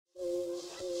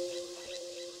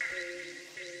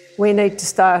We need to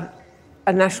start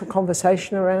a national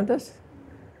conversation around it.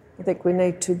 I think we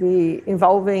need to be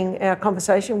involving our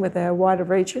conversation with our wider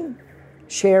region,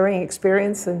 sharing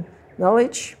experience and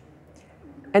knowledge,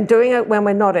 and doing it when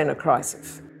we're not in a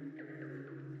crisis.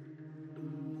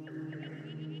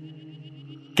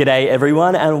 G'day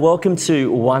everyone and welcome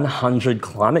to 100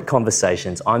 Climate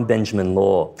Conversations. I'm Benjamin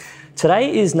Law.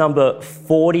 Today is number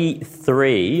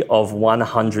 43 of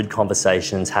 100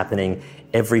 conversations happening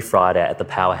every Friday at the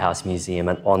Powerhouse Museum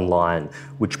and online,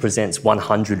 which presents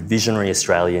 100 visionary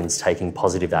Australians taking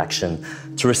positive action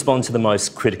to respond to the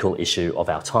most critical issue of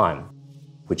our time,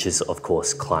 which is, of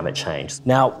course, climate change.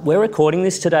 Now, we're recording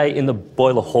this today in the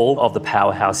Boiler Hall of the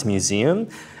Powerhouse Museum,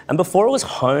 and before it was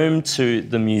home to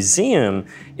the museum,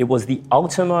 it was the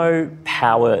Ultimo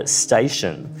Power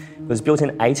Station. It was built in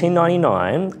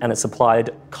 1899 and it supplied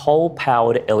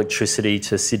coal-powered electricity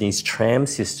to Sydney's tram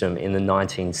system in the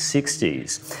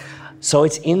 1960s. So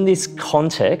it's in this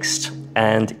context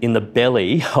and in the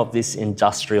belly of this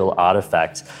industrial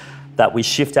artefact that we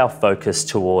shift our focus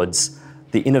towards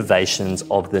the innovations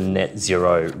of the net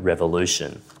zero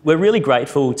revolution. We're really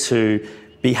grateful to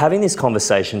be having this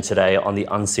conversation today on the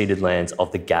unceded lands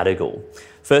of the Gadigal.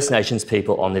 First Nations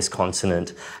people on this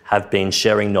continent have been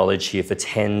sharing knowledge here for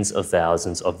tens of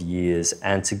thousands of years,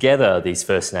 and together these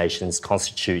First Nations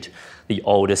constitute the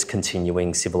oldest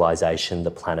continuing civilization the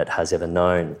planet has ever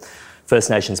known. First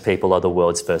Nations people are the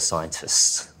world's first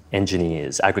scientists,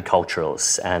 engineers,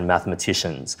 agriculturalists and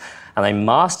mathematicians, and they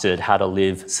mastered how to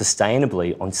live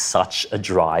sustainably on such a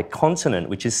dry continent,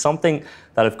 which is something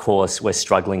that, of course, we're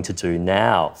struggling to do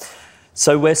now.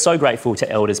 So we're so grateful to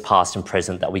elders past and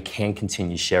present that we can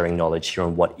continue sharing knowledge here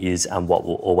on what is and what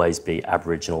will always be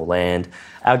Aboriginal land.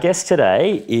 Our guest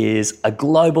today is a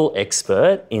global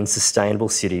expert in sustainable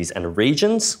cities and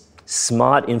regions,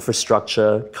 smart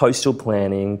infrastructure, coastal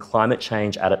planning, climate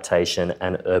change adaptation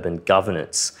and urban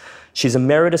governance. She's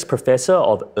Emeritus Professor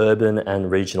of Urban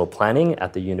and Regional Planning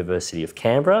at the University of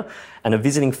Canberra and a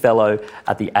visiting fellow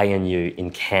at the ANU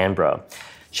in Canberra.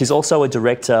 She's also a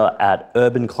director at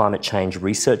Urban Climate Change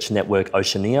Research Network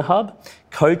Oceania Hub,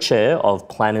 co-chair of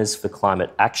Planners for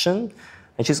Climate Action,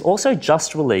 and she's also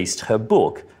just released her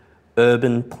book,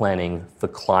 Urban Planning for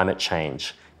Climate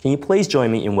Change. Can you please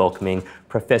join me in welcoming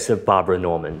Professor Barbara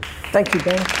Norman? Thank you,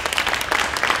 Ben.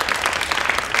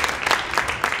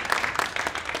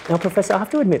 Now, Professor, I have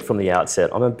to admit from the outset,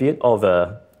 I'm a bit of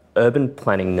an urban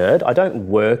planning nerd. I don't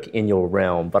work in your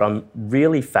realm, but I'm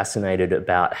really fascinated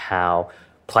about how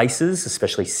places,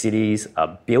 especially cities,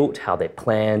 are built, how they're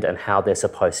planned and how they're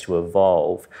supposed to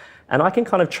evolve. And I can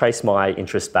kind of trace my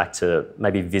interest back to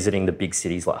maybe visiting the big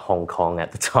cities like Hong Kong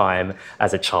at the time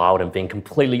as a child and being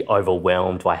completely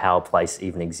overwhelmed by how a place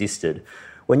even existed.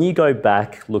 When you go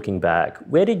back, looking back,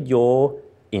 where did your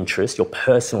interest, your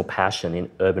personal passion in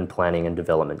urban planning and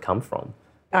development come from?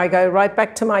 I go right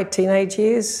back to my teenage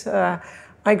years.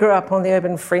 I grew up on the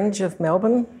urban fringe of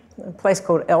Melbourne, a place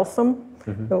called Eltham.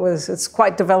 Mm-hmm. It's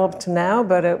quite developed now,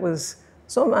 but it's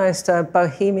almost a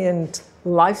bohemian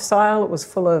lifestyle. It was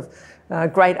full of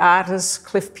great artists,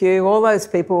 Cliff Pugh, all those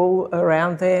people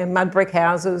around there, mud brick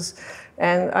houses.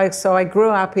 And so I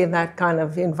grew up in that kind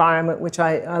of environment, which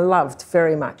I loved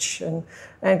very much. And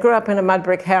grew up in a mud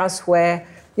brick house where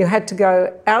you had to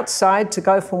go outside to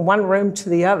go from one room to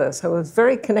the other. So I was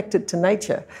very connected to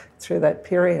nature through that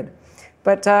period.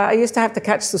 But I used to have to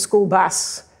catch the school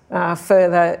bus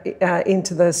further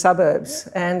into the suburbs.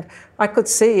 And I could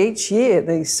see each year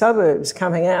these suburbs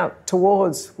coming out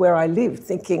towards where I lived,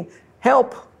 thinking,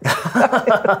 help,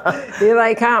 here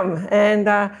they come. And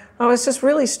I was just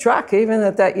really struck, even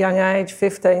at that young age,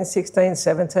 15, 16,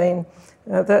 17,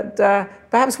 that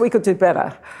perhaps we could do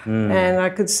better. And I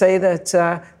could see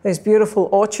that these beautiful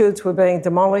orchards were being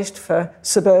demolished for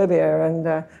suburbia and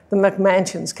the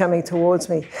McMansions coming towards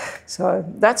me. So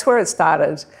that's where it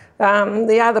started.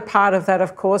 The other part of that,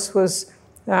 of course, was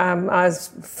I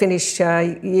finished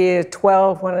year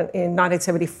 12 in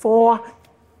 1974.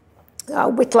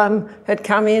 Whitlam had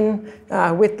come in.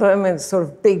 Whitlam and sort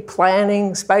of big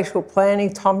planning, spatial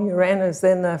planning. Tom Uren is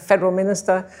then the federal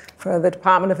minister for the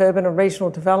Department of Urban and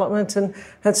Regional Development. And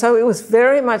so it was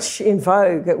very much in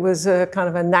vogue. It was a kind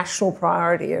of a national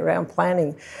priority around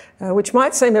planning, which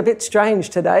might seem a bit strange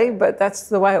today, but that's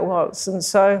the way it was. And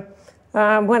so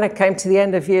when it came to the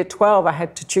end of year 12, I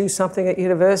had to choose something at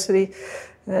university.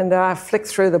 And I flicked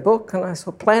through the book and I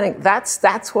saw planning.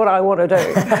 That's what I want to do.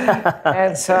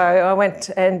 And so I went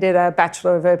and did a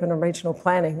Bachelor of Urban and Regional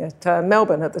Planning at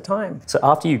Melbourne at the time. So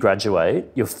after you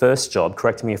graduate, your first job,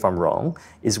 correct me if I'm wrong,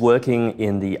 is working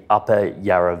in the Upper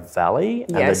Yarra Valley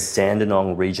and Yes. the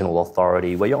Dandenong Regional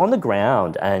Authority, where you're on the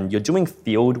ground and you're doing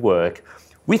field work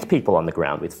with people on the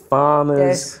ground, with farmers,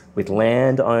 Yes. with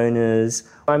landowners.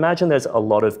 I imagine there's a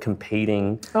lot of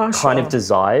competing kind of Sure.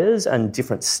 desires and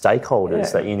different stakeholders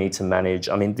Yeah. that you need to manage.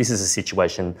 I mean, this is a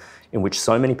situation in which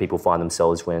so many people find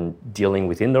themselves when dealing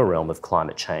within the realm of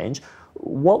climate change.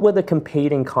 What were the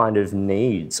competing kind of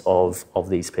needs of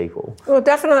these people? Well,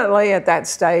 definitely at that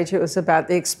stage, it was about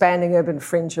the expanding urban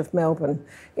fringe of Melbourne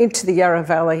into the Yarra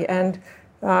Valley. And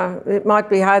it might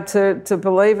be hard to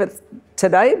believe it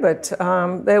today, but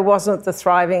there wasn't the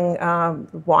thriving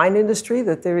wine industry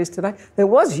that there is today. There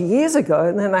was years ago,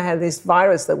 and then they had this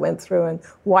virus that went through and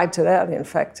wiped it out, in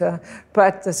fact.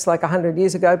 But it's like 100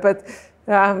 years ago. But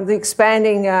the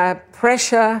expanding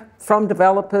pressure from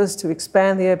developers to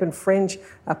expand the urban fringe,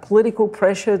 political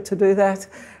pressure to do that.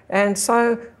 And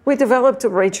so we developed a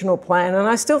regional plan, and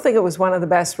I still think it was one of the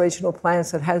best regional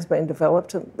plans that has been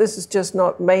developed. And this is just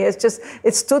not me,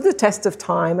 it stood the test of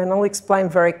time, and I'll explain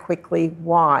very quickly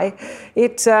why.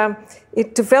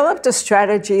 It developed a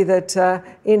strategy that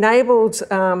enabled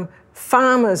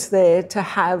farmers there to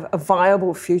have a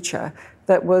viable future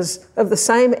that was of the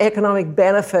same economic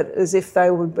benefit as if they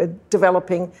were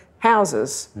developing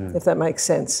houses, if that makes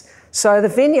sense. So the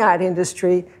vineyard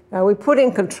industry, we put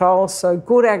in control so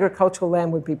good agricultural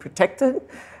land would be protected,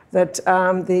 that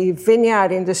the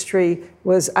vineyard industry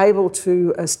was able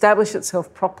to establish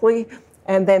itself properly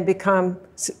and then become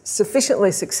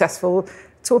sufficiently successful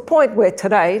to a point where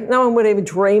today no one would even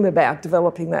dream about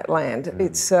developing that land.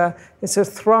 It's a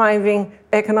thriving,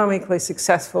 economically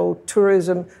successful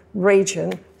tourism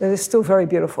region that is still very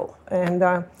beautiful. And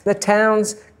the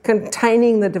towns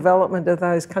containing the development of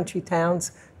those country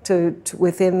towns to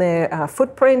within their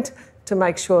footprint to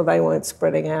make sure they weren't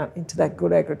spreading out into that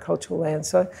good agricultural land.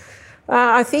 So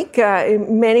I think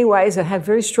in many ways it had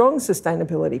very strong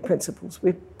sustainability principles.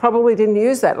 We probably didn't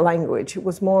use that language. It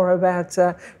was more about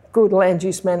good land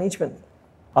use management.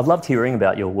 I've loved hearing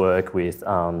about your work with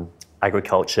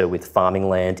agriculture, with farming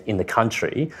land in the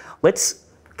country. Let's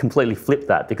completely flip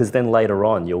that, because then later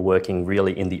on you're working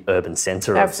really in the urban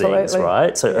centre of things,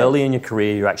 right? So early in your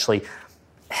career you actually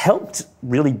helped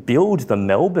really build the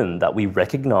Melbourne that we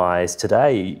recognise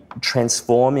today,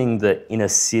 transforming the inner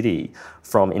city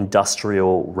from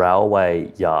industrial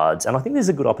railway yards. And I think there's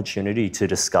a good opportunity to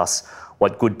discuss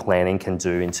what good planning can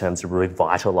do in terms of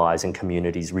revitalising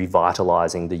communities,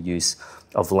 revitalising the use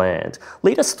of land.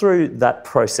 Lead us through that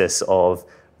process of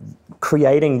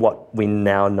creating what we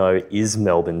now know is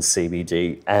Melbourne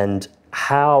CBD, and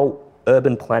how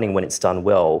urban planning, when it's done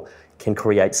well, can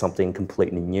create something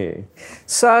completely new.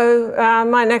 So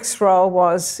my next role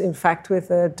was, in fact, with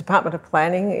the Department of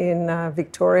Planning in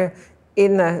Victoria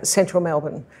in central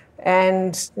Melbourne.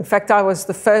 And in fact, I was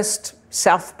the first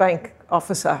South Bank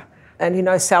officer. And you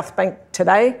know South Bank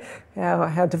today,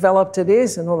 how developed it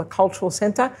is, and all the cultural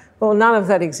centre. Well, none of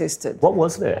that existed. What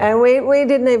was there? And we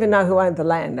didn't even know who owned the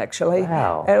land, actually.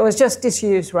 Wow. And it was just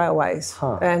disused railways.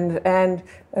 And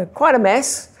quite a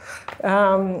mess.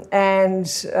 Melbourne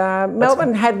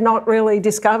had not really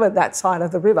discovered that side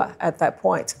of the river at that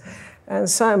point. And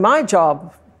so my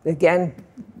job, again,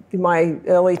 in my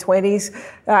early 20s,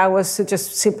 was to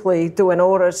just simply do an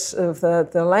audit of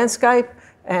the landscape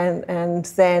and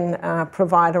then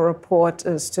provide a report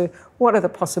as to what are the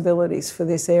possibilities for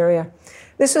this area.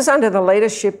 This was under the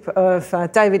leadership of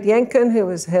David Yenkin, who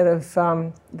was head of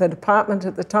the department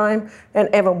at the time, and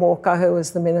Evan Walker, who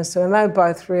was the minister. And they were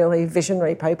both really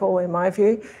visionary people, in my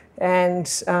view, and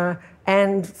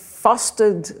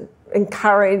fostered,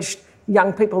 encouraged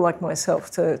young people like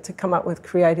myself to come up with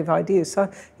creative ideas. So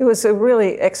it was a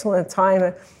really excellent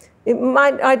time.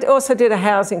 I also did a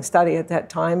housing study at that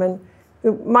time, and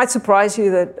it might surprise you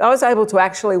that I was able to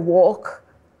actually walk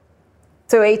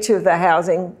to each of the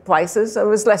housing places. There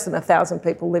was less than 1,000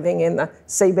 people living in the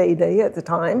CBD at the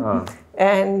time. Oh.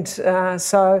 And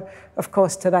so, of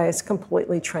course, today it's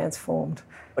completely transformed.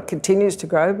 It continues to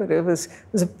grow, but it was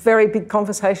a very big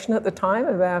conversation at the time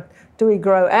about, do we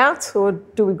grow out or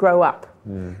do we grow up?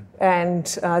 And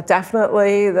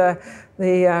definitely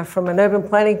from an urban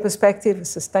planning perspective, a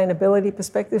sustainability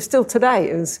perspective, still today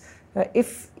is,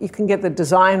 if you can get the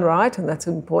design right, and that's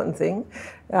an important thing,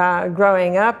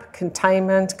 growing up,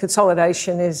 containment,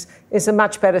 consolidation is a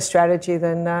much better strategy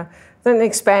than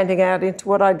expanding out into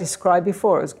what I described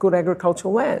before as good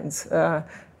agricultural lands.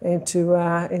 into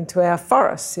our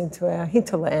forests, into our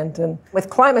hinterland. And with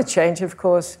climate change, of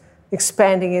course,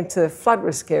 expanding into flood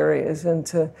risk areas and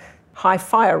to high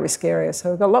fire risk areas.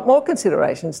 So we've got a lot more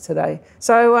considerations today.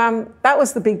 So that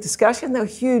was the big discussion. There were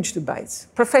huge debates.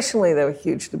 Professionally, there were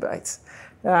huge debates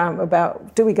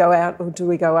about do we go out or do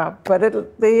we go up. But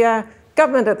the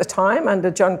government at the time, under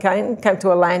John Cain, came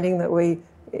to a landing that we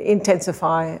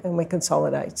intensify and we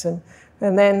consolidate. And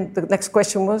then the next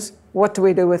question was, what do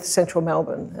we do with central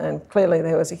Melbourne? And clearly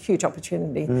there was a huge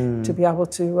opportunity to be able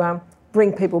to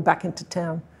bring people back into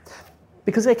town.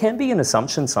 Because there can be an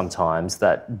assumption sometimes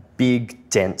that big,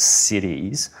 dense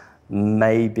cities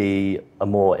may be a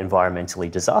more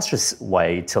environmentally disastrous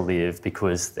way to live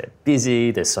because they're busy,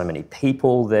 there's so many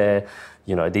people there,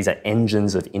 you know, these are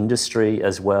engines of industry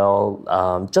as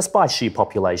well, just by sheer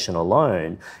population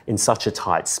alone in such a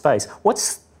tight space.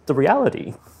 What's the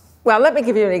reality? Well, let me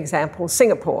give you an example.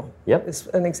 Singapore is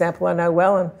an example I know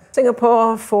well. And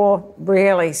Singapore, for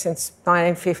really since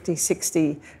 1950,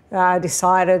 60,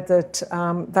 decided that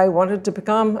they wanted to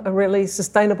become a really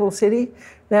sustainable city.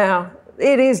 Now,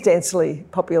 it is densely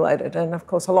populated, and of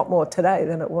course a lot more today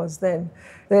than it was then.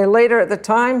 Their leader at the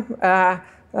time,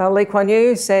 Lee Kuan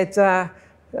Yew, said,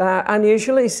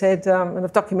 unusually said, and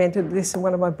I've documented this in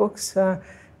one of my books,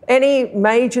 any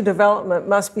major development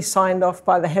must be signed off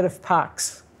by the head of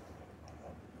parks.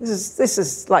 This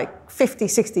is like 50,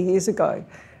 60 years ago.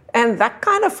 And that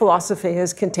kind of philosophy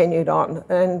has continued on.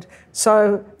 And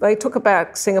so they talk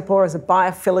about Singapore as a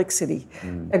biophilic city,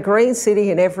 a green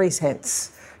city in every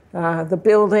sense. The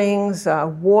buildings,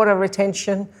 water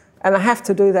retention, and they have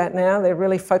to do that now. They're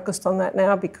really focused on that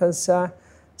now because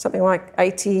something like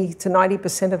 80 to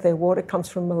 90% of their water comes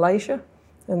from Malaysia.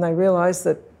 And they realise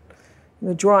that in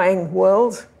the drying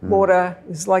world, water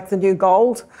is like the new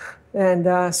gold.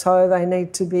 And so they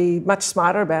need to be much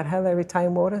smarter about how they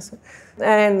retain water.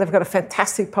 And they've got a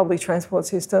fantastic public transport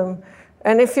system.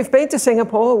 And if you've been to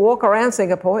Singapore, walk around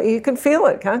Singapore, you can feel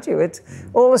it, can't you?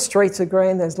 All the streets are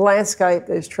green, there's landscape,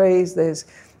 there's trees, there's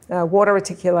water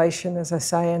reticulation, as I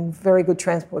say, and very good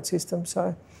transport system.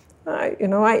 So,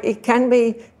 it can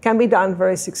be done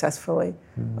very successfully.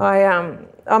 I'm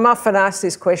often asked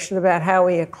this question about how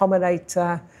we accommodate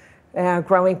our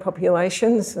growing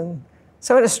populations. And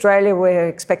so in Australia, we're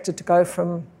expected to go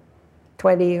from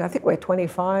 20, I think we're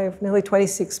 25, nearly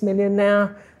 26 million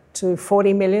now, to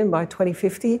 40 million by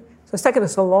 2050. So it's taken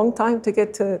us a long time to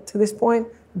get to this point,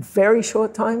 very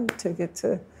short time to get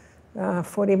to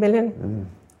 40 million.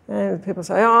 And people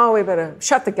say, oh, we better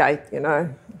shut the gate, no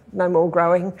more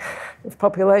growing of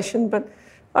population. But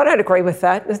I don't agree with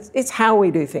that. It's how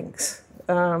we do things.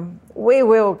 We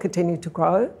will continue to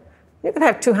grow. You can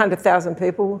have 200,000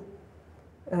 people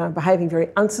behaving very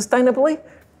unsustainably,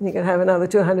 and you can have another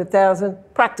 200,000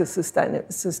 practice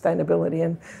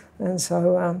sustainability. And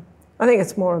so I think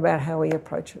it's more about how we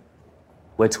approach it.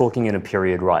 We're talking in a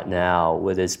period right now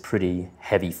where there's pretty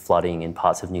heavy flooding in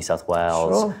parts of New South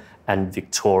Wales and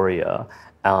Victoria.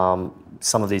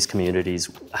 Some of these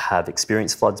communities have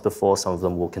experienced floods before, some of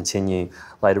them will continue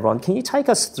later on. Can you take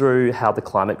us through how the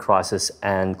climate crisis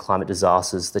and climate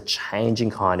disasters, the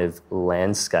changing kind of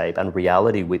landscape and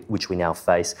reality which we now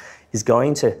face, is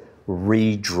going to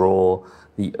redraw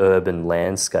the urban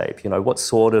landscape? What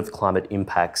sort of climate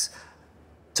impacts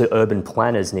do urban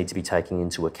planners need to be taking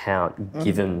into account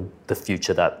given the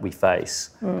future that we face?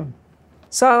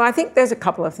 So I think there's a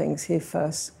couple of things here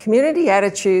first. Community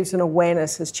attitudes and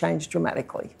awareness has changed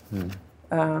dramatically.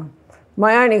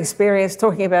 My own experience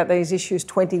talking about these issues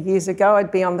 20 years ago,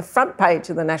 I'd be on the front page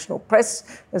of the national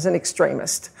press as an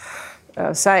extremist,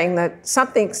 saying that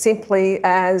something simply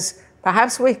as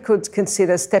perhaps we could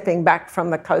consider stepping back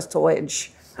from the coastal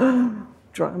edge.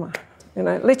 Drama.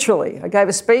 Literally. I gave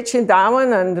a speech in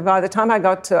Darwin, and by the time I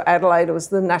got to Adelaide, it was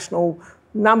the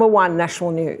number one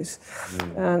national news.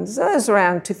 And so that was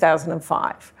around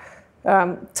 2005.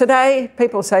 Today,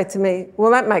 people say to me, well,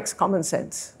 that makes common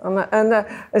sense. And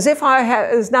as if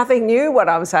there's nothing new what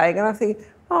I'm saying. And I think,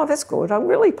 oh, that's good. I'm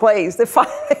really pleased they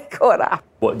finally caught up.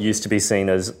 What used to be seen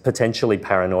as potentially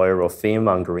paranoia or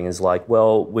fear-mongering is like,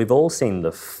 well, we've all seen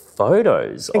the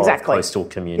photos of coastal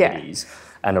communities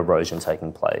and erosion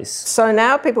taking place. So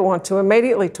now people want to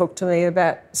immediately talk to me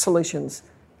about solutions.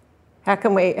 How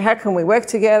can we work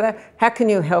together? How can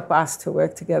you help us to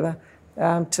work together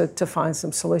to find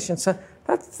some solutions? So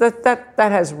that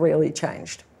has really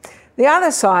changed. The other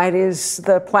side is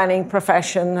the planning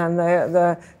profession and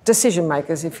the decision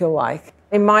makers, if you like.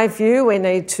 In my view, we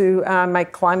need to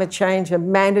make climate change a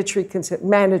mandatory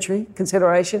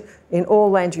consideration in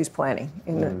all land use planning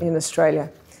in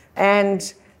Australia.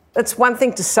 And It's one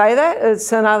thing to say that,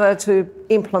 it's another to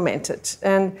implement it.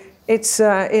 And it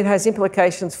has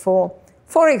implications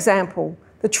for example,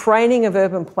 the training of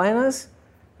urban planners.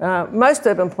 Most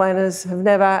urban planners have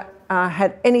never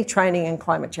had any training in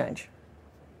climate change.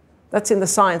 That's in the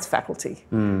science faculty,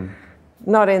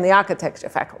 not in the architecture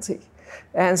faculty.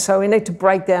 And so we need to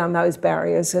break down those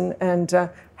barriers and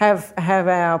have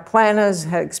our planners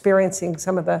experiencing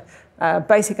some of the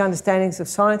basic understandings of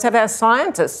science, have our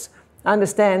scientists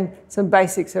understand some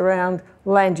basics around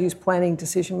land use planning,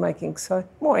 decision making. So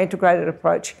more integrated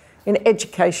approach in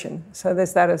education. So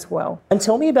there's that as well. And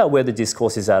tell me about where the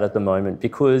discourse is at the moment,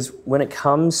 because when it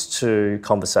comes to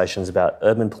conversations about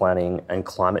urban planning and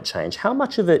climate change, how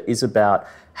much of it is about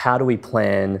how do we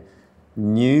plan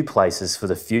new places for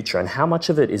the future and how much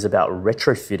of it is about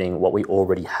retrofitting what we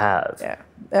already have?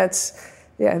 That's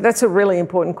a really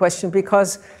important question,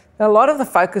 because a lot of the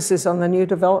focus is on the new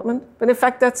development, but in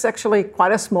fact that's actually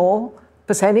quite a small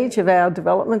percentage of our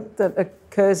development that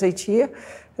occurs each year.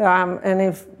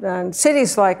 And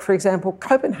cities like, for example,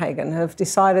 Copenhagen have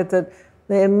decided that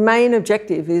their main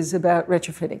objective is about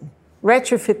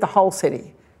retrofit the whole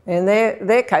city. In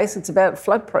their case, it's about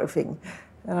flood-proofing.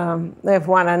 They've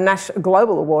won a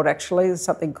global award, actually,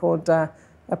 something called a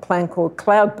plan called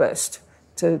Cloudburst,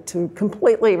 to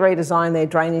completely redesign their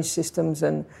drainage systems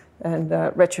and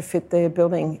retrofit their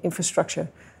building infrastructure.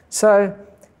 So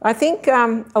I think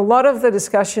a lot of the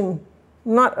discussion,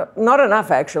 not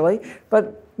enough actually,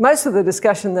 but most of the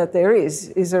discussion that there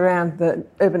is around the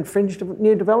urban fringe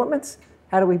new developments.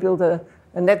 How do we build a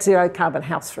net zero carbon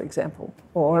house, for example,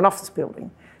 or an office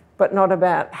building, but not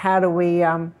about how do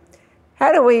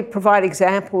we provide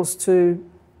examples to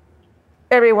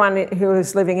everyone who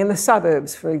is living in the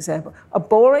suburbs, for example. A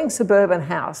boring suburban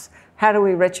house, how do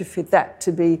we retrofit that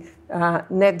to be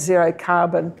net zero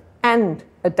carbon and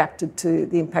adapted to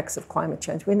the impacts of climate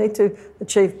change? We need to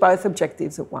achieve both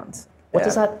objectives at once. What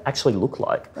does that actually look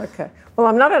like? Okay. Well,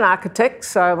 I'm not an architect,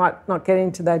 so I might not get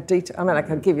into that detail. I mean, I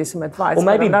can give you some advice. Well,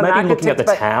 maybe looking at the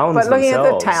towns but looking themselves,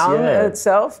 at the town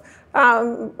itself,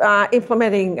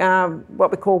 implementing what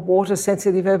we call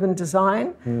water-sensitive urban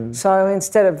design. So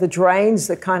instead of the drains,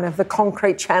 the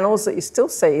concrete channels that you still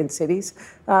see in cities,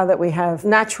 that we have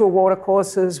natural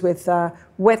watercourses with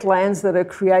wetlands that are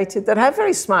created that have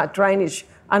very smart drainage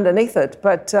underneath it,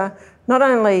 but not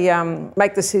only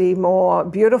make the city more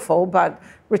beautiful, but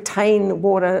retain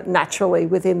water naturally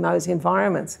within those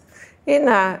environments. In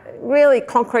really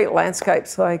concrete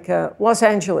landscapes like Los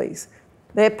Angeles,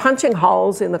 they're punching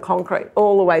holes in the concrete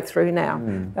all the way through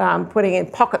now, putting in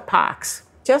pocket parks,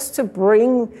 just to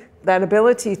bring that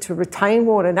ability to retain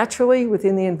water naturally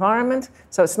within the environment,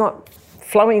 so it's not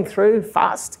flowing through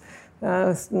fast.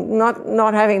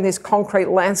 Not having this concrete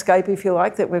landscape, if you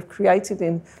like, that we've created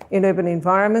in urban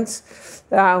environments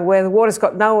where the water's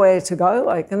got nowhere to go,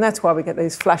 and that's why we get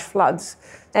these flash floods.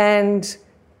 And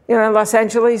Los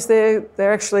Angeles, they're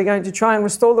actually going to try and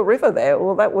restore the river there.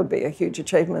 Well, that would be a huge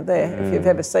achievement there if you've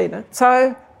ever seen it.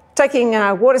 So taking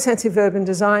our water-sensitive urban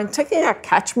design, taking our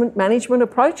catchment management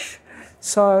approach,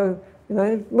 so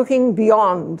looking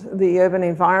beyond the urban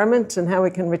environment and how we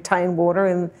can retain water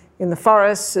in the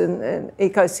forests and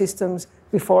ecosystems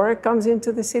before it comes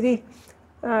into the city,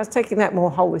 taking that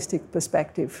more holistic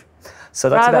perspective. So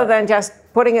that's rather than just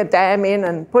putting a dam in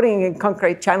and putting in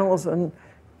concrete channels and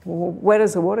where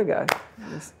does the water go?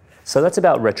 So that's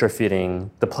about retrofitting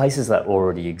the places that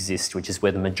already exist, which is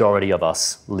where the majority of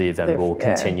us live and will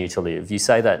continue to live. You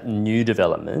say that new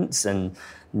developments and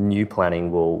new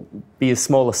planning will be a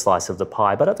smaller slice of the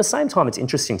pie, but at the same time, it's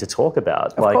interesting to talk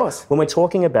about. Of course. When we're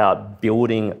talking about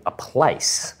building a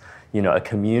place, a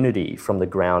community from the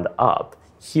ground up,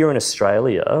 here in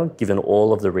Australia, given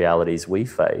all of the realities we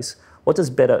face, what does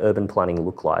better urban planning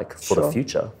look like for the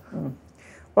future?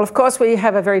 Well, of course, we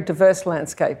have a very diverse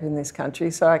landscape in this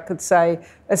country, so I could say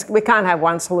we can't have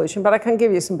one solution, but I can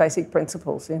give you some basic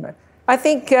principles. I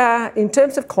think in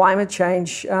terms of climate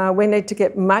change, we need to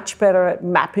get much better at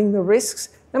mapping the risks.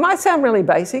 It might sound really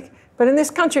basic, but in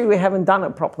this country we haven't done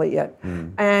it properly yet.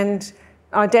 And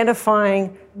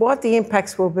identifying what the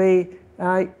impacts will be,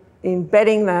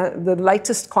 embedding the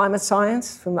latest climate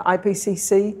science from the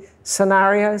IPCC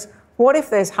scenarios. What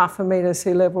if there's 0.5 metre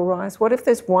sea level rise? What if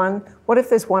there's 1? What if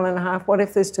there's 1.5? What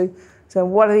if there's 2? So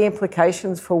what are the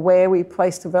implications for where we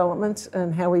place development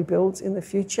and how we build in the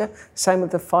future? Same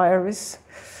with the fire risks.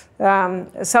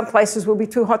 Some places will be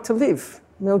too hot to live.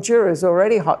 Mildura is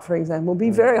already hot, for example, will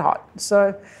be very hot.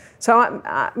 So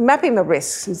mapping the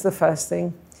risks is the first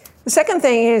thing. The second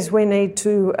thing is we need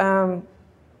to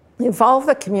involve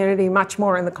the community much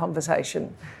more in the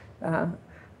conversation.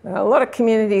 A lot of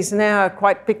communities now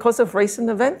are because of recent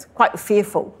events, quite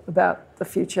fearful about the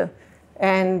future,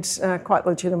 and quite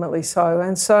legitimately so.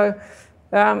 And so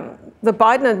the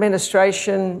Biden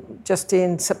administration just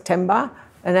in September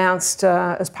announced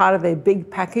as part of their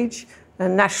big package a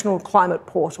national climate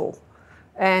portal.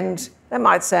 And that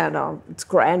might sound, it's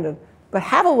grand, but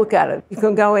have a look at it. You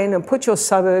can go in and put your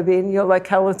suburb in, your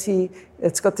locality.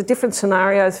 It's got the different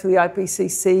scenarios for the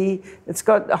IPCC. It's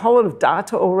got a whole lot of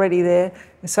data already there.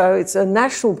 So it's a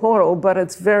national portal, but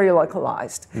it's very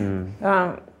localised.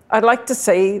 I'd like to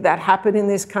see that happen in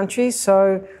this country.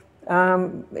 So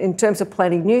in terms of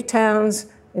planning new towns,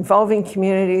 involving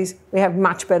communities, we have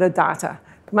much better data,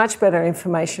 much better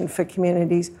information for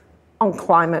communities on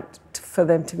climate for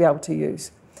them to be able to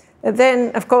use. And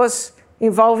then, of course,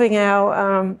 involving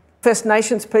our First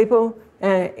Nations people,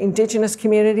 Indigenous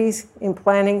communities in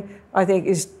planning, I think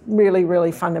is really,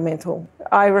 really fundamental.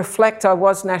 I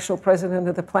was National President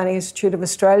of the Planning Institute of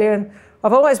Australia, and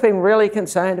I've always been really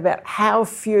concerned about how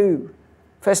few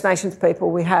First Nations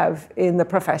people we have in the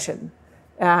profession.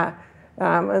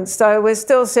 And so we're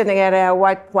still sending out our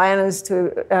white planners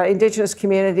to Indigenous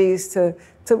communities to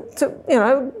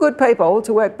good people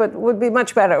to work, but it would be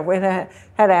much better if we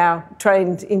had our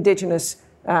trained Indigenous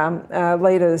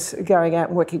leaders going out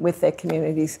and working with their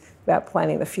communities about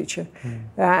planning the future.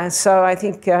 So I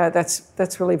think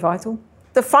that's really vital.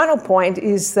 The final point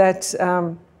is that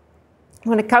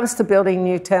when it comes to building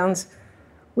new towns,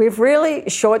 we've really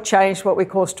shortchanged what we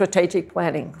call strategic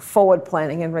planning, forward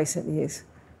planning in recent years.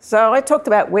 So I talked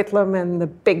about Whitlam and the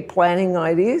big planning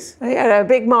ideas. He had a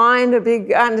big mind, a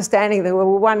big understanding that we're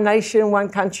one nation, one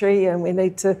country, and we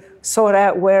need to sort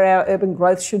out where our urban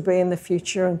growth should be in the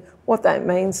future and what that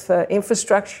means for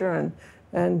infrastructure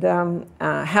and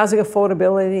housing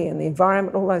affordability and the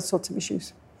environment, all those sorts of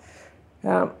issues.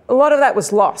 A lot of that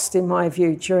was lost, in my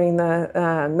view, during the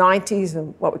 90s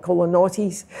and what we call the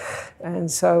noughties. And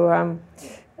so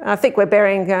I think we're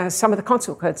bearing some of the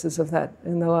consequences of that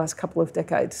in the last couple of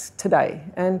decades today.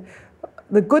 And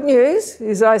the good news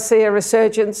is I see a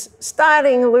resurgence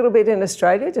starting a little bit in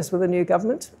Australia, just with a new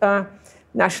government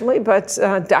nationally, but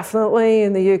definitely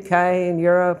in the UK, in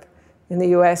Europe, in the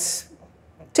US,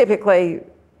 typically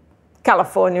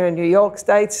California and New York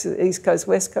states, East Coast,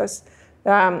 West Coast,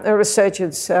 a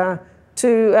resurgence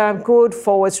to good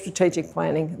forward strategic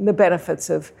planning, and the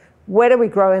benefits of where do we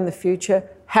grow in the future,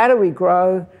 how do we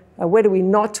grow, where do we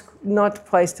not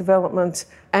place development,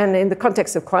 and in the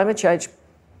context of climate change,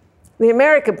 the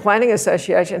American Planning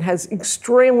Association has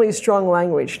extremely strong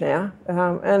language now,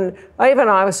 and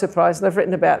I was surprised, and I've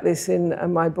written about this in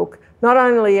my book. Not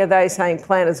only are they saying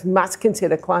planners must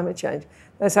consider climate change,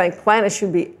 they're saying planners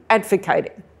should be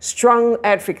advocating, strong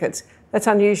advocates. That's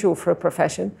unusual for a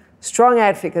profession. Strong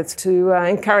advocates to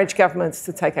encourage governments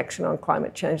to take action on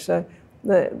climate change. So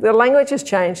the language has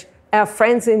changed. Our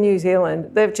friends in New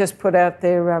Zealand, they've just put out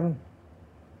their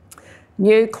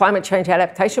new climate change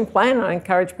adaptation plan. I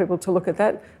encourage people to look at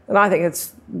that. And I think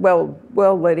it's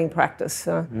well-leading practice.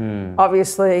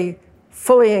 Obviously,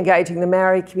 fully engaging the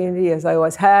Maori community, as they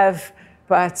always have,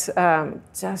 but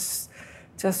just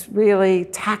really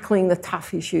tackling the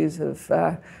tough issues of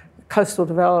coastal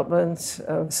development,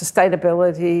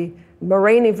 sustainability,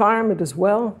 marine environment as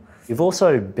well. You've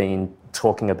also been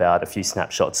talking about a few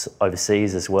snapshots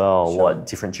overseas as well, Sure. What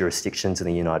different jurisdictions in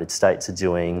the United States are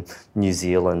doing, New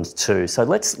Zealand too. So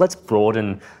let's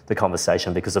broaden the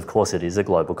conversation because of course it is a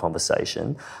global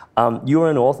conversation. You were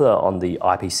an author on the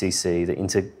IPCC, the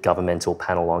Intergovernmental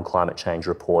Panel on Climate Change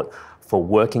report for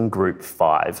Working Group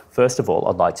 5. First of all,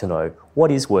 I'd like to know,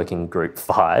 what is Working Group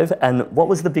 5 and what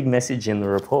was the big message in the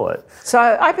report? So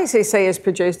IPCC has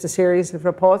produced a series of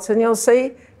reports, and you'll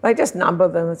see they just number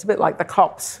them. It's a bit like the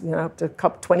COPs, up to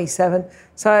COP 27.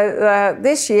 So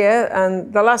this year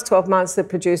and the last 12 months, they've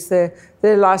produced their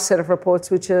last set of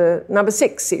reports, which are number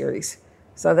 6 series.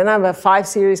 So the number 5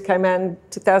 series came out in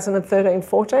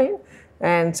 2013-14,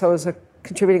 and so I was a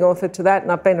contributing author to that,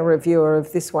 and I've been a reviewer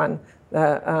of this one,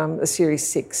 the Series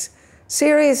 6.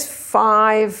 Series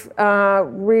 5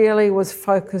 really was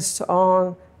focused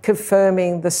on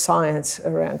confirming the science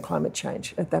around climate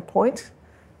change at that point.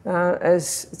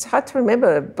 As it's hard to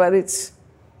remember, but it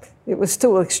was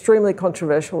still extremely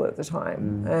controversial at the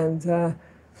time. And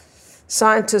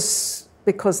scientists,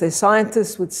 because they're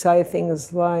scientists, would say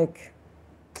things like,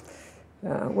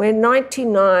 we're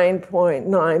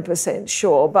 99.9%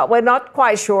 sure, but we're not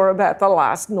quite sure about the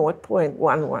last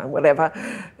 0.11, whatever.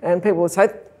 And people would say,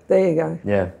 there you go.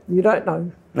 Yeah. You don't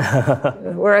know.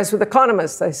 Whereas with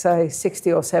economists, they say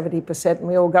 60 or 70%, and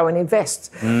we all go and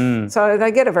invest. So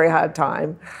they get a very hard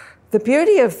time. The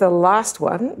beauty of the last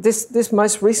one, this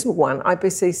most recent one,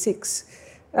 IPC6,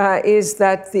 is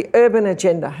that the urban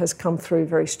agenda has come through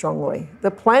very strongly.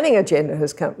 The planning agenda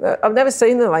has come. I've never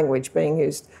seen the language being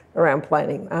used around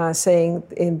planning. Seeing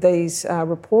in these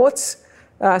reports,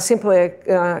 simply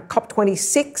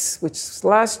COP26, which was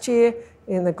last year,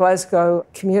 in the Glasgow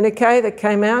communique that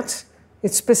came out,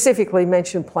 it specifically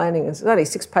mentioned planning. It's only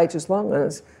 6 pages long,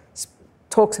 and it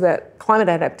talks about climate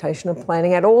adaptation and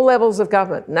planning at all levels of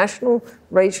government, national,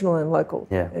 regional and local.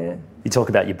 Yeah. You talk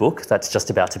about your book that's just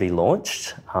about to be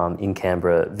launched in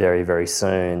Canberra very, very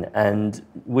soon. And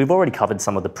we've already covered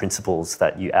some of the principles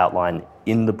that you outline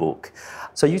in the book.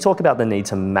 So you talk about the need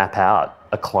to map out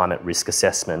a climate risk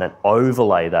assessment and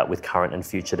overlay that with current and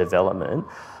future development.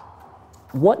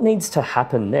 What needs to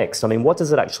happen next? I mean, what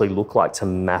does it actually look like to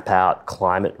map out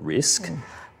climate risk?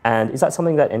 And is that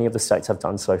something that any of the states have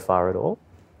done so far at all?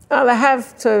 They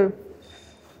have to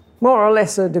more or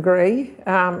less a degree,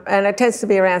 and it tends to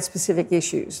be around specific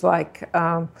issues, like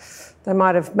they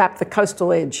might have mapped the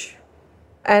coastal edge.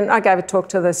 And I gave a talk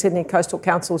to the Sydney Coastal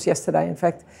Councils yesterday, in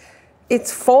fact.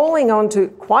 It's falling onto,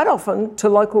 quite often, to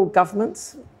local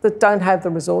governments that don't have the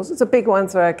resources. The big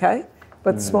ones are okay,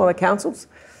 but the smaller councils,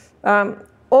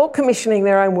 all commissioning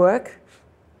their own work,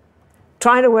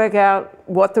 trying to work out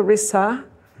what the risks are.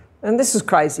 And this is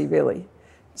crazy, really.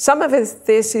 Some of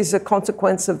this is a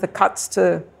consequence of the cuts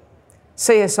to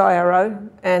CSIRO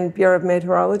and Bureau of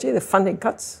Meteorology, the funding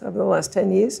cuts over the last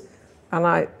 10 years. And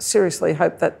I seriously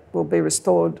hope that will be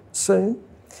restored soon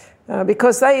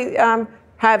because they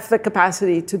have the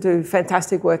capacity to do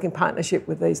fantastic work in partnership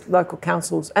with these local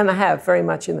councils, and they have very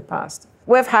much in the past.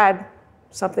 We've had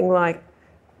something like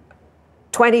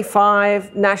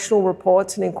 25 national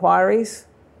reports and inquiries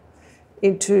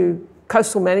into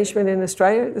coastal management in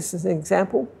Australia. This is an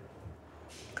example.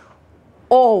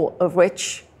 All of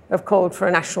which have called for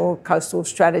a national coastal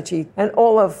strategy, and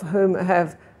all of whom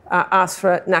have asked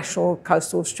for a national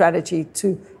coastal strategy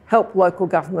to help local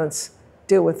governments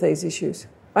deal with these issues.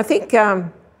 I think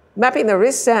mapping the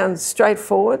risk sounds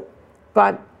straightforward,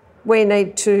 but we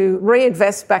need to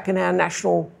reinvest back in our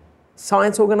national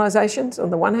science organisations on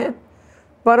the one hand,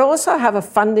 but also have a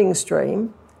funding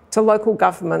stream to local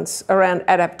governments around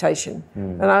adaptation.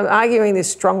 And I'm arguing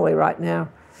this strongly right now.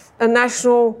 A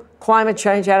national climate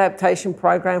change adaptation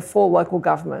program for local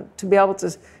government to be able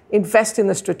to invest in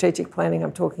the strategic planning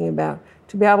I'm talking about,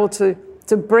 to be able to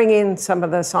bring in some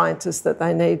of the scientists that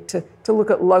they need to look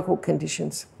at local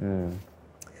conditions.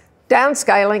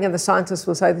 Downscaling, and the scientists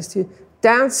will say this to you,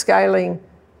 downscaling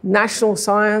national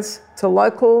science to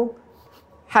local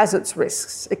has its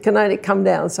risks. It can only come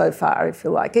down so far, if you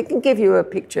like. It can give you a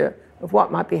picture of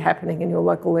what might be happening in your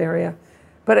local area,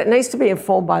 but it needs to be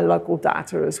informed by local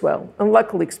data as well and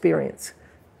local experience.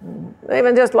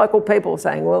 Even just local people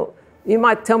saying, well, you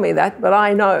might tell me that, but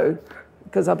I know,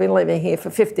 because I've been living here for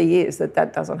 50 years,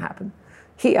 that doesn't happen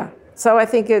here. So I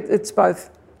think it's both.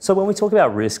 So when we talk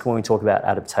about risk, when we talk about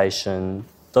adaptation,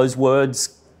 those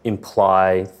words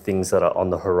imply things that are on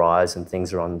the horizon,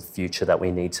 things that are on the future that we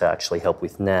need to actually help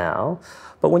with now.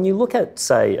 But when you look at,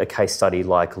 say, a case study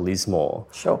like Lismore,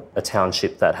 sure, a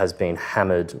township that has been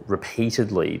hammered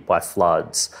repeatedly by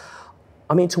floods,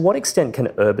 I mean, to what extent can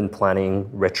urban planning,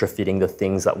 retrofitting the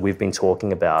things that we've been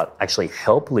talking about actually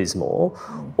help Lismore?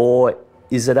 Or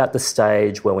is it at the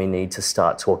stage where we need to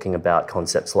start talking about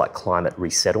concepts like climate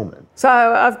resettlement? So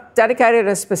I've dedicated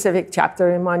a specific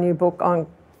chapter in my new book on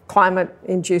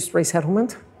climate-induced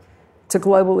resettlement. It's a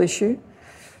global issue.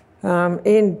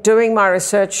 In doing my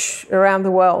research around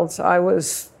the world, I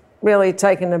was really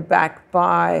taken aback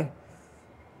by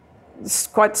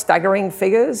quite staggering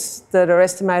figures that are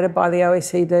estimated by the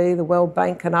OECD, the World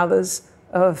Bank and others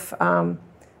of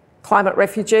climate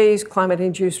refugees,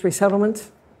 climate-induced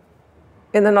resettlement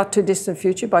in the not-too-distant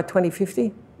future by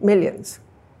 2050. Millions.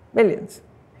 And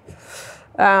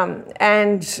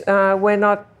we're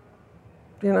not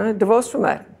divorced from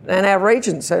that. And our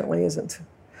region certainly isn't.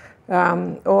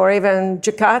 Or even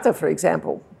Jakarta, for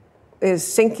example, is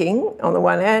sinking on the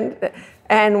one hand,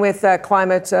 and with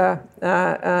climate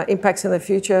impacts in the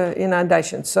future,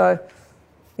 inundations. So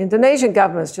Indonesian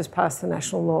government's just passed the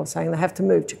national law saying they have to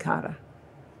move Jakarta,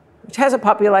 which has a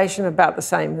population about the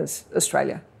same as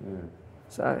Australia.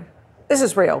 So this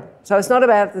is real. So it's not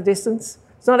about the distance.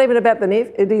 It's not even about the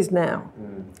near. It is now.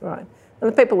 Right.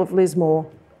 And the people of Lismore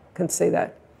can see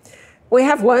that. We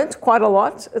have learnt quite a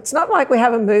lot. It's not like we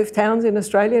haven't moved towns in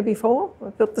Australia before.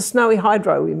 We've built the Snowy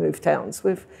Hydro, we moved towns.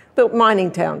 We've built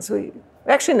mining towns. We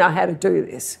actually know how to do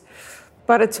this.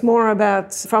 But it's more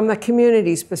about, from the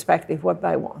community's perspective, what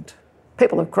they want.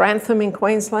 People of Grantham in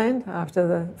Queensland, after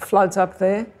the floods up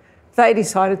there, they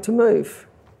decided to move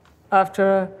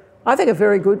after, I think, a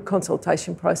very good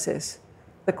consultation process.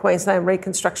 The Queensland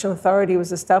Reconstruction Authority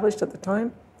was established at the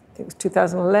time, I think it was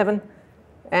 2011,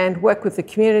 and worked with the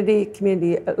community.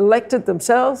 Community elected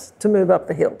themselves to move up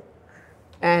the hill.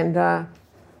 And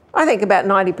I think about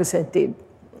 90% did.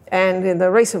 And in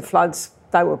the recent floods,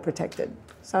 they were protected.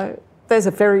 So there's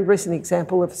a very recent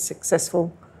example of a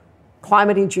successful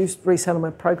climate-induced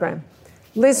resettlement program.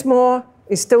 Lismore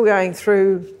is still going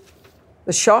through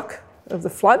the shock of the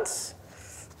floods,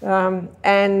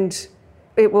 and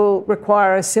it will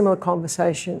require a similar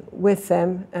conversation with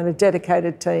them and a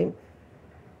dedicated team.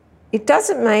 It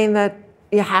doesn't mean that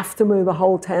you have to move a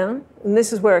whole town, and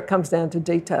this is where it comes down to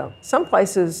detail. Some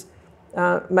places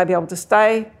may be able to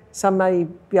stay, some may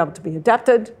be able to be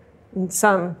adapted, and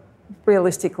some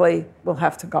realistically will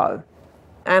have to go.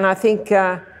 And I think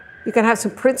you can have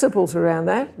some principles around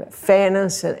that,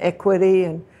 fairness and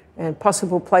equity and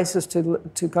possible places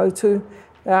to go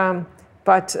to.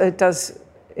 But it does,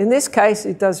 in this case,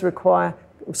 it does require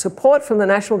support from the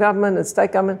national government and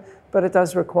state government, but it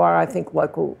does require, I think,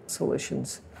 local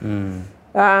solutions.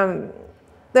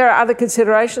 There are other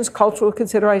considerations, cultural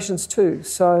considerations too.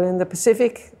 So in the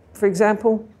Pacific, for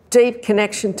example, deep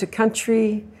connection to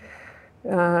country,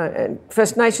 and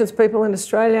First Nations people in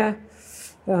Australia,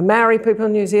 Maori people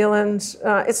in New Zealand.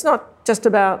 It's not just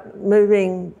about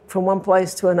moving from one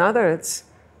place to another. It's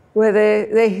where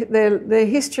their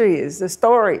history is, their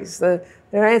stories, their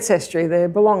ancestry, their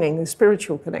belonging, their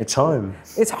spiritual connection. It's home.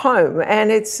 It's home,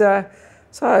 and it's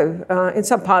in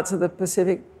some parts of the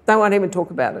Pacific, they won't even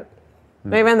talk about it,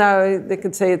 even though they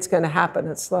can see it's going to happen.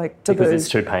 It's like taboo. Because it's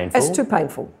too painful. It's too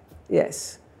painful.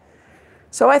 Yes.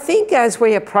 So I think as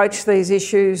we approach these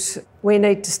issues, we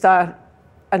need to start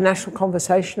a national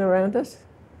conversation around it.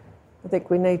 I think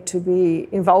we need to be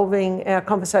involving our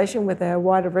conversation with our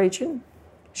wider region,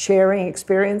 sharing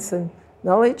experience and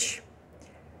knowledge,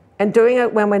 and doing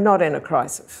it when we're not in a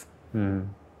crisis.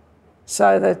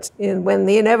 So that when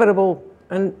the inevitable,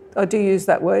 and I do use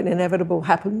that word, inevitable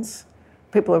happens,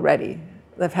 people are ready.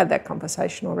 They've had that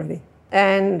conversation already.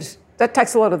 And that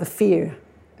takes a lot of the fear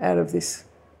out of this.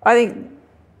 I think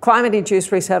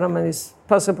climate-induced resettlement is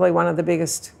possibly one of the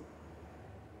biggest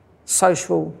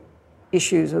social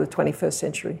issues of the 21st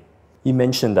century. You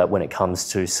mentioned that when it comes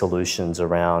to solutions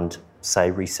around,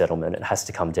 say, resettlement, it has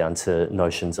to come down to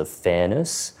notions of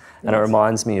fairness. And it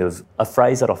reminds me of a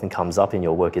phrase that often comes up in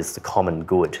your work is the common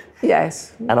good.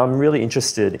 Yes. And I'm really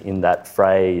interested in that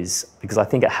phrase because I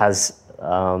think it has,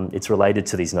 it's related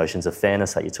to these notions of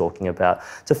fairness that you're talking about.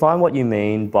 Define what you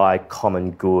mean by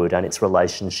common good and its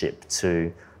relationship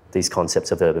to these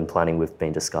concepts of urban planning we've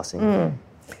been discussing.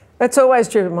 That's always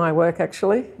driven my work,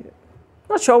 actually.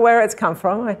 Not sure where it's come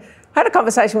from. I had a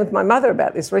conversation with my mother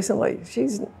about this recently.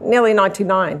 She's nearly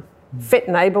 99, fit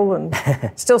and able, and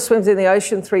still swims in the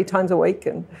ocean 3 times a week,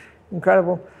 and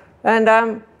incredible.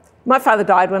 And my father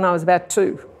died when I was about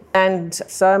 2. And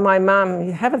so my mum,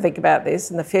 you have a think about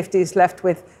this, in the 50s, left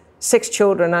with 6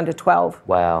 children under 12.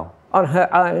 Wow. On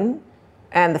her own,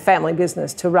 and the family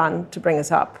business to run to bring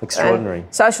us up. Extraordinary.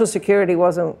 And Social Security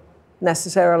wasn't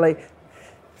necessarily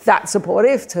that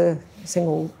supportive to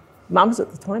single mums at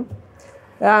the time.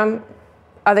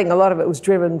 I think a lot of it was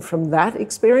driven from that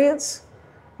experience.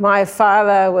 My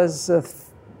father was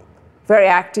very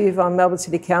active on Melbourne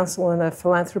City Council and a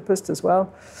philanthropist as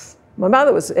well. My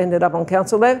mother ended up on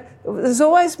council there. There's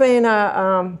always been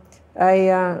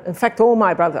in fact, all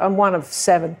my brothers, I'm one of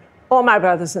 7, all my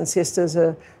brothers and sisters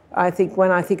are, I think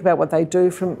when I think about what they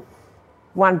do, from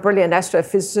one brilliant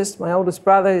astrophysicist, my oldest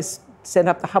brother is sent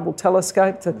up the Hubble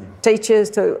telescope, to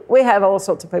teachers, we have all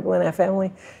sorts of people in our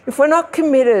family. If we're not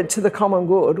committed to the common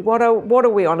good, what are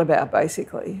we on about,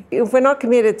 basically? If we're not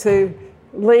committed to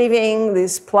leaving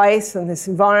this place and this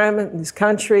environment and this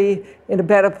country in a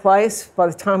better place by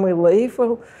the time we leave,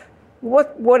 well,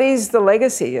 what is the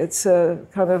legacy? It's a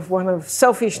kind of one of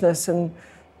selfishness,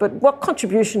 but what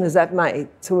contribution has that made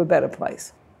to a better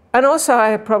place? And also,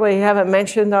 I probably haven't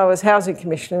mentioned, I was Housing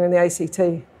Commissioner in the ACT.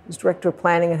 I was Director of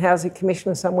Planning and Housing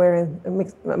Commissioner somewhere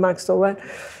amongst all that.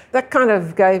 That kind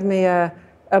of gave me a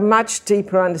much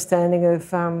deeper understanding of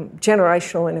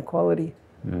generational inequality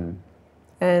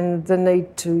and the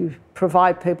need to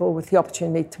provide people with the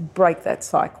opportunity to break that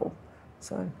cycle.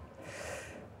 So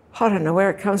I don't know where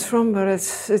it comes from, but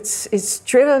it's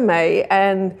driven me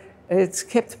and it's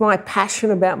kept my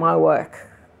passion about my work.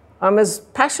 I'm as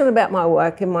passionate about my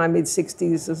work in my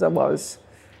mid-60s as I was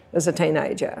as a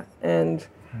teenager, and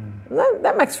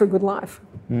that makes for a good life.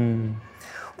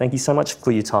 Thank you so much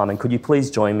for your time, and could you please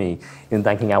join me in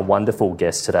thanking our wonderful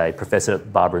guest today, Professor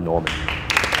Barbara Norman.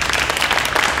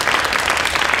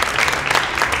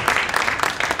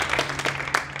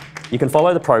 You can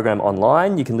follow the program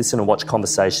online. You can listen and watch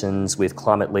conversations with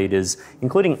climate leaders,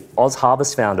 including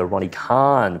OzHarvest founder Ronnie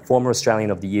Kahn, former Australian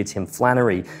of the Year Tim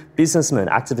Flannery, businessman,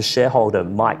 activist shareholder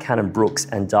Mike Cannon-Brookes,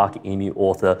 and Dark Emu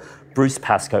author Bruce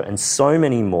Pascoe, and so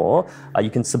many more. You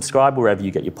can subscribe wherever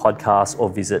you get your podcasts or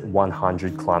visit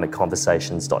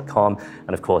 100climateconversations.com.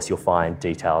 And of course, you'll find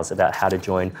details about how to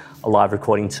join a live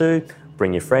recording too.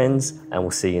 Bring your friends, and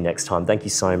we'll see you next time. Thank you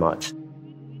so much.